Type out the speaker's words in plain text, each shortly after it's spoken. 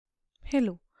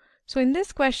Hello. So in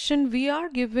this question we are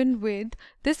given with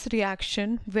this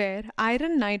reaction where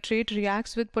iron nitrate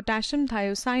reacts with potassium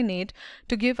thiocyanate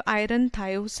to give iron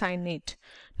thiocyanate.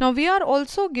 Now we are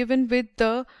also given with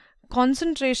the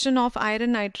concentration of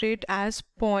iron nitrate as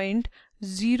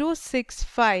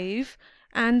 0.065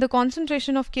 and the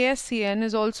concentration of KSCN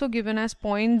is also given as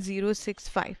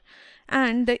 0.065.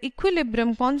 And the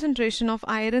equilibrium concentration of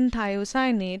iron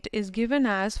thiocyanate is given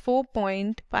as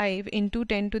 4.5 into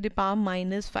 10 to the power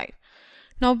minus 5.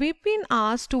 Now we've been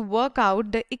asked to work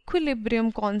out the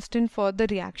equilibrium constant for the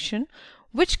reaction,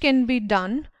 which can be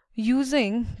done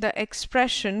using the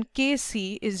expression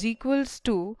Kc is equals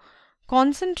to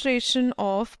concentration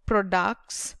of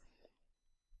products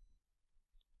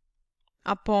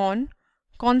upon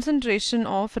concentration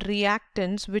of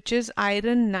reactants, which is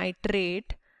iron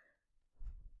nitrate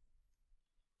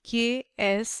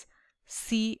KSCN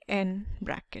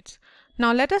brackets.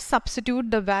 Now let us substitute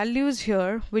the values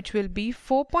here, which will be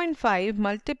 4.5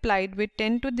 multiplied with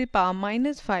 10 to the power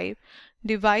minus 5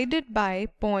 divided by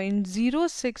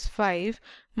 0.065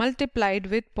 multiplied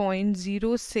with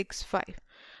 0.065.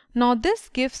 Now this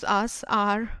gives us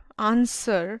our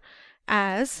answer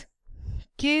as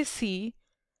Kc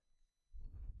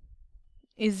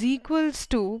is equals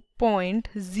to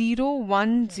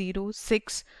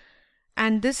 0.0106,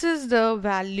 and this is the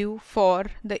value for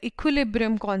the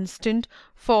equilibrium constant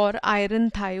for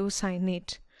iron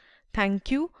thiocyanate.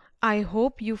 Thank you. I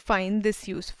hope you find this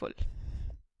useful.